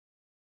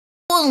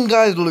Welcome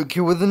guys, Luke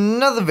here with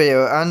another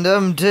video,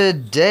 and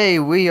today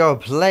we are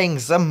playing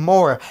some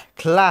more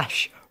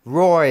Clash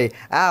Royale.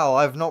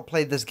 I've not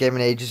played this game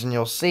in ages, and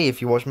you'll see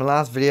if you watch my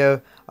last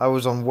video, I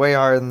was on way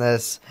higher than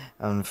this.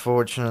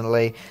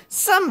 Unfortunately,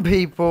 some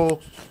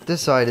people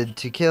decided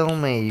to kill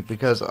me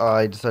because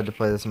I decided to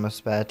play this in my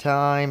spare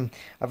time.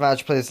 I've not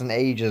actually played this in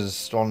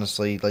ages,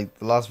 honestly. Like,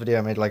 the last video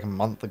I made like a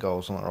month ago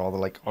or something, or rather,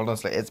 like,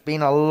 honestly, it's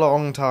been a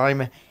long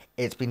time.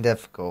 It's been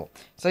difficult.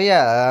 So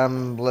yeah,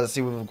 let's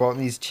see what we've got in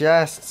these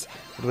chests.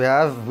 What do we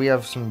have? We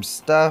have some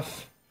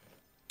stuff.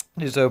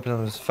 Just open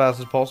them as fast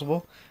as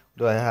possible. What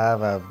do I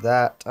have? I have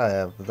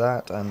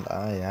that, and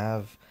I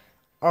have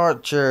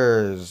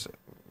archers.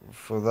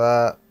 For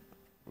that,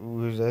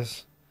 who's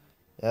this?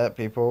 Yeah,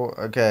 people.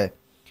 Okay.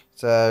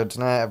 So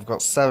tonight I've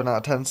got 7 out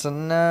of 10, so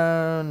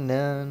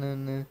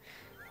no.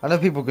 I know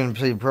people can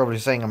be probably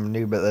saying I'm a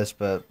noob at this,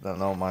 but that's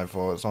not my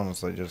fault. It's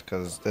honestly just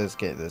because this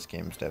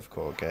game's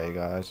difficult, okay,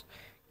 guys?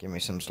 Give me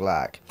some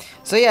slack.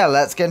 So yeah,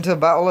 let's get into a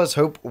battle. Let's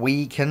hope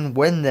we can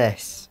win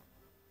this.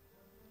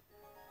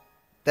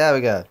 There we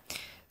go.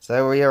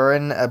 So we are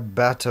in a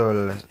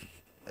battle.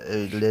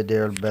 A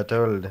little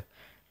battle.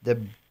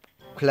 The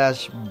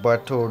Clash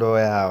Battle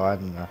Royale. I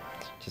don't know.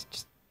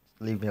 Just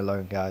leave me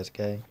alone, guys,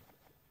 okay?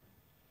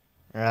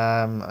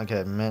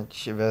 Okay,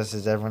 Mitch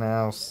versus everyone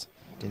else.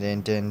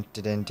 Din.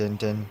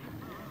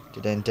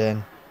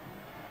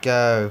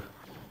 Go.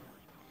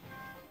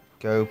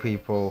 Go,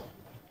 people.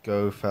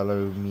 Go,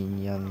 fellow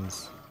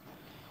minions.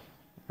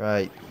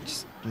 Right.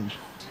 Just...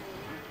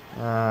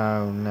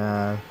 Oh,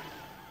 no.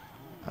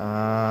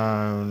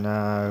 Oh,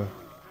 no.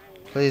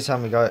 Please tell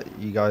me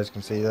you guys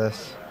can see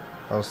this.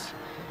 Else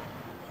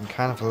I'm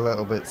kind of a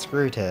little bit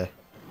screwed here.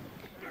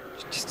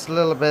 Just a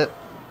little bit.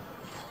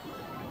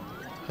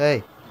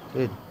 Hey,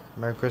 dude.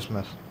 Merry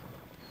Christmas.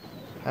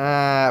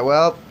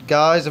 Well,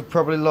 guys, I've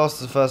probably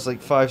lost the first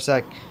like 5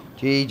 seconds.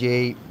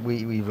 GG,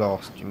 we've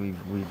lost.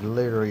 We've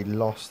literally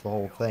lost the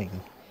whole thing.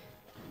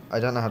 I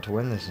don't know how to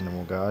win this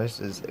anymore,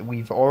 guys.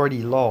 We've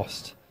already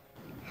lost.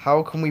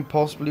 How can we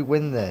possibly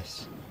win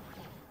this?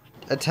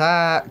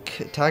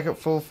 Attack at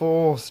full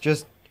force.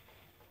 Just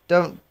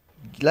don't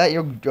let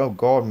your... Oh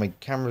god, my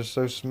camera's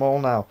so small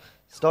now.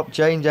 Stop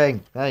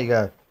changing. There you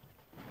go.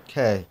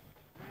 Okay,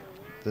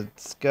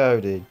 let's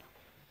go, dude.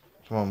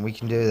 Come on, we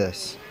can do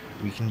this.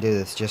 We can do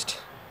this. Just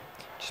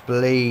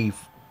believe.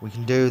 We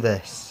can do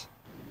this.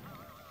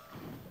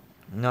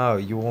 No,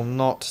 you will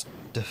not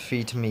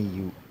defeat me,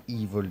 you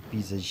evil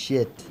piece of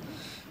shit.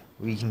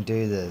 We can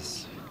do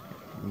this.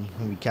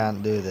 We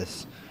can't do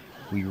this.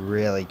 We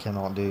really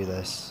cannot do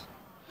this.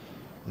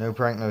 No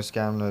prank, no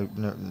scam,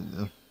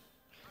 no.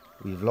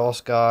 We've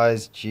lost,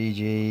 guys.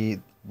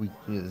 GG.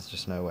 There's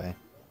just no way.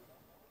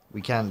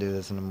 We can't do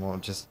this anymore.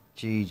 Just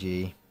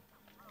GG.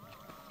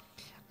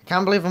 I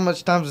can't believe how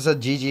much times I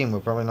said GG and we're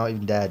probably not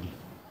even dead.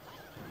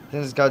 I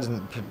think this guy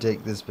doesn't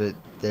predict this bit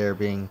there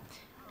being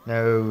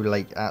no,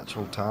 like,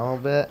 actual tower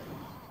bit.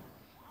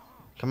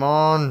 Come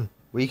on!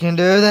 We can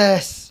do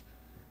this!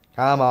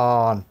 Come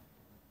on!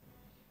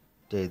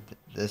 Dude,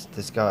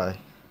 this guy.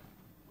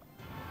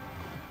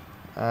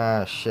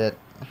 Ah, shit.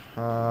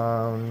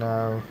 Oh,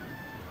 no.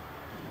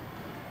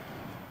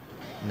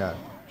 No.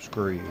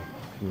 Screw you.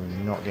 You're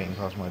not getting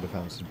past my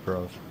defenses,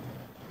 bro.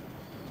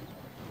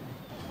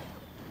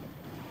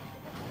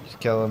 Just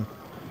kill him.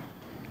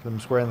 Kill him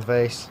square in the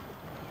face.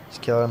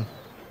 Just kill him.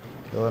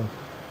 Kill him.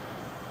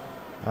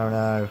 Oh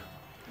no.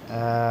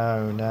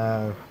 Oh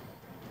no.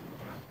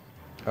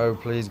 Oh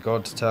please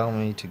God to tell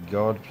me. To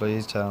God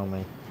please tell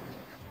me.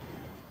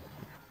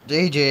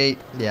 GG.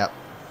 Yep.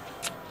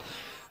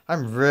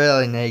 I'm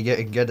really not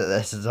getting good at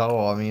this at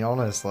all. I mean,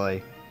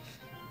 honestly.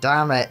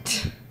 Damn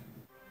it.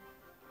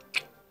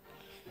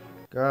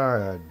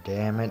 God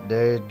damn it,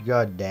 dude.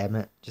 God damn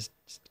it. Just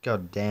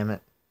God damn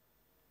it.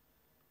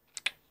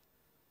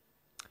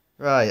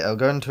 Right, I'll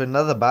go into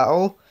another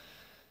battle.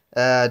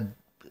 And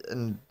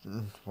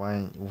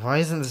why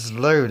isn't this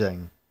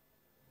loading?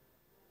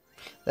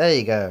 There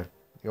you go.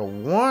 You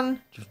got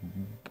just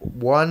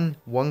one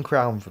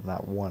crown from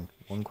that. One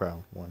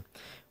crown.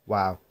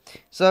 Wow.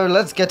 So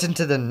let's get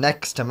into the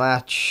next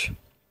match.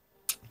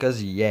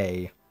 Because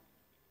yay.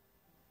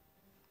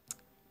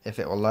 If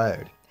it will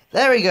load.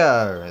 There we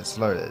go. It's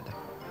loaded.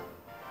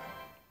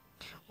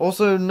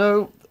 Also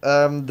note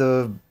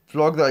the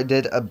vlog that I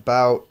did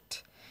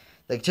about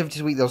the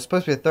activities week. There was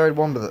supposed to be a third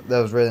one, but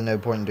there was really no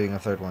point in doing a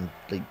third one.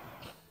 Like,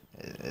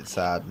 it's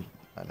sad.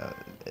 I know,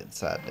 it's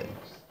sad, dude.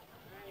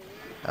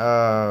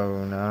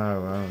 Oh no,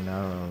 oh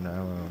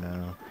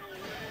no.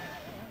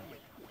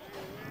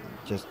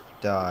 Just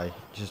die.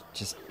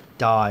 Just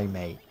die,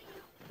 mate.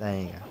 There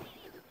you go.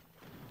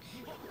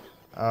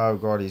 Oh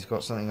god, he's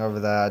got something over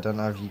there. I don't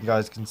know if you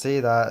guys can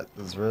see that.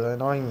 That's really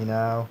annoying me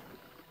now.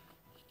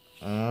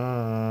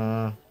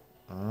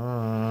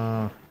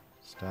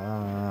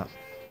 Stop.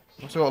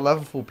 Also got a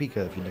level 4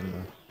 Pika, if you didn't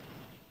know.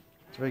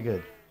 It's very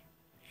good.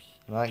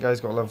 That guy's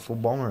got a level 4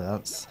 bomber.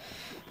 That's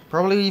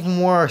probably even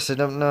worse. I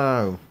don't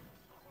know.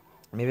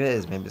 Maybe it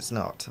is. Maybe it's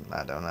not.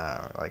 I don't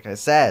know. Like I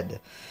said,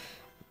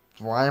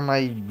 Why am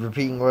I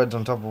repeating words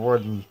on top of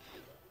words and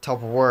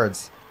top of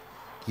words?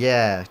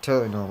 Yeah,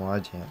 totally normal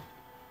IGN.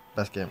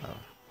 Best game ever.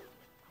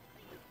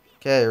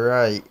 Okay,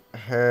 right.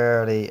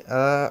 Hurry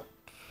up.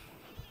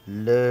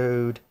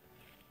 Load.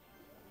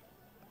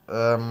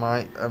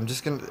 I'm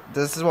just gonna.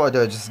 This is what I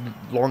do. Just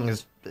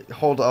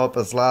hold it up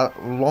as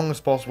long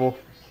as possible,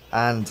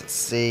 and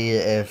see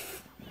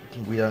if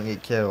we don't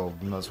get killed.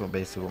 And that's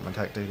basically what my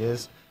tactic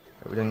is.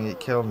 If we don't get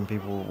killed, and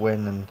people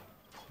win, and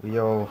we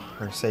all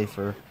are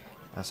safer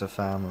as a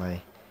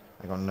family.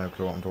 I got no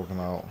clue what I'm talking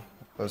about.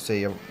 Let's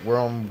see. We're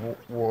on.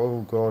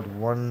 Oh God,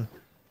 one.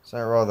 Is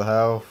that rather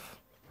health?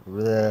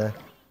 Bleh.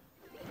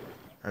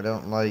 I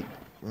don't like.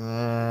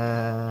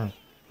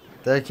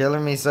 They're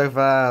killing me so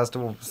fast.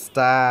 Oh,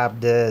 stop,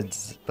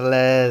 dudes.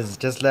 Please,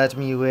 just let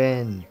me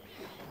win.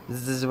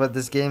 This is what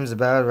this game's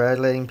about, right?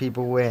 Letting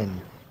people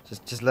win.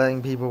 Just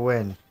letting people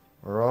win.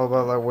 We're all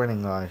about that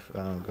winning life.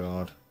 Oh,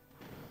 God.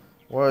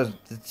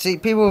 See,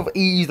 people have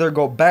either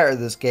got better at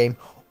this game,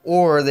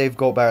 or they've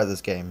got better at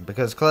this game.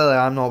 Because clearly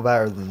I'm not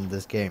better than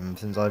this game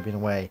since I've been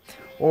away.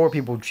 Or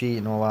people cheat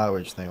and all that,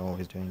 which they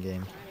always do in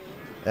games.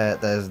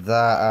 There's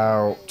that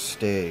out,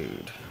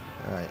 dude.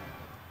 Right.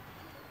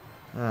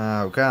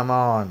 Oh, come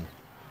on.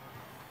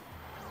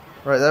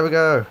 Right, there we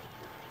go.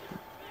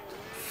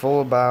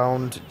 Full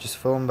bound. Just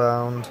full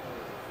bound.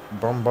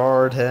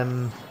 Bombard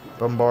him.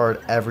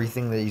 Bombard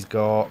everything that he's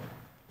got.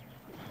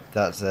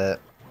 That's it.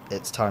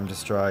 It's time to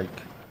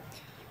strike.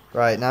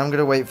 Right, now I'm going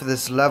to wait for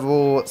this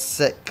level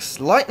 6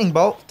 lightning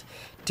bolt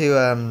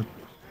to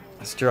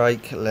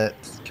strike.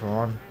 Let's, come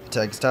on.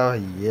 Attack tower.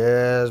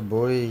 Yes,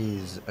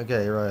 boys.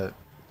 Okay, right.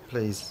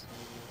 Please.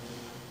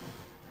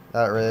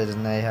 That really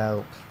doesn't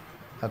help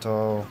at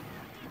all.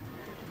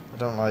 I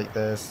don't like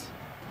this.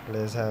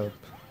 Please help.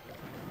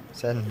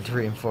 Send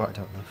 3 and 4, I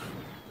don't know.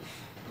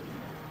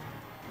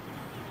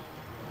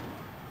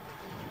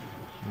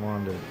 Come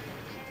on, dude.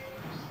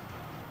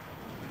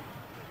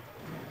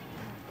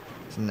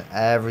 Send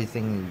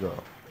everything you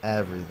got.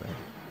 Everything.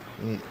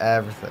 You need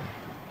everything.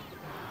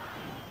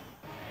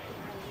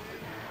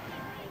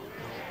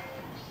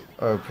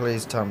 Oh,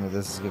 please tell me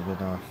this is gonna be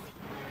enough.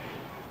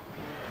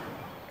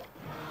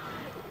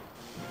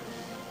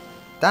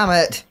 Damn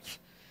it!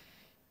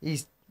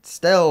 He's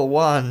still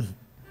won.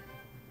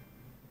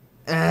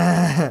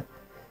 Oh,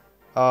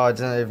 I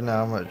don't even know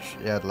how much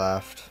he had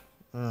left.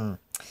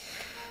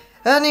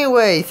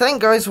 Anyway, thank you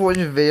guys for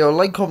watching the video.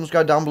 Like, comment,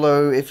 subscribe down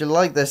below if you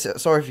like this.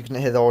 Sorry if you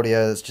couldn't hear the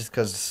audio, it's just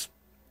because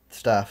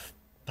stuff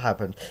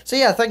happened. So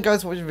yeah, thank you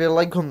guys for watching the video.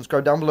 Like, comment,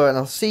 subscribe down below, and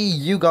I'll see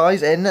you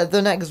guys in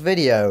the next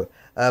video.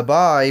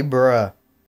 Bye, bruh.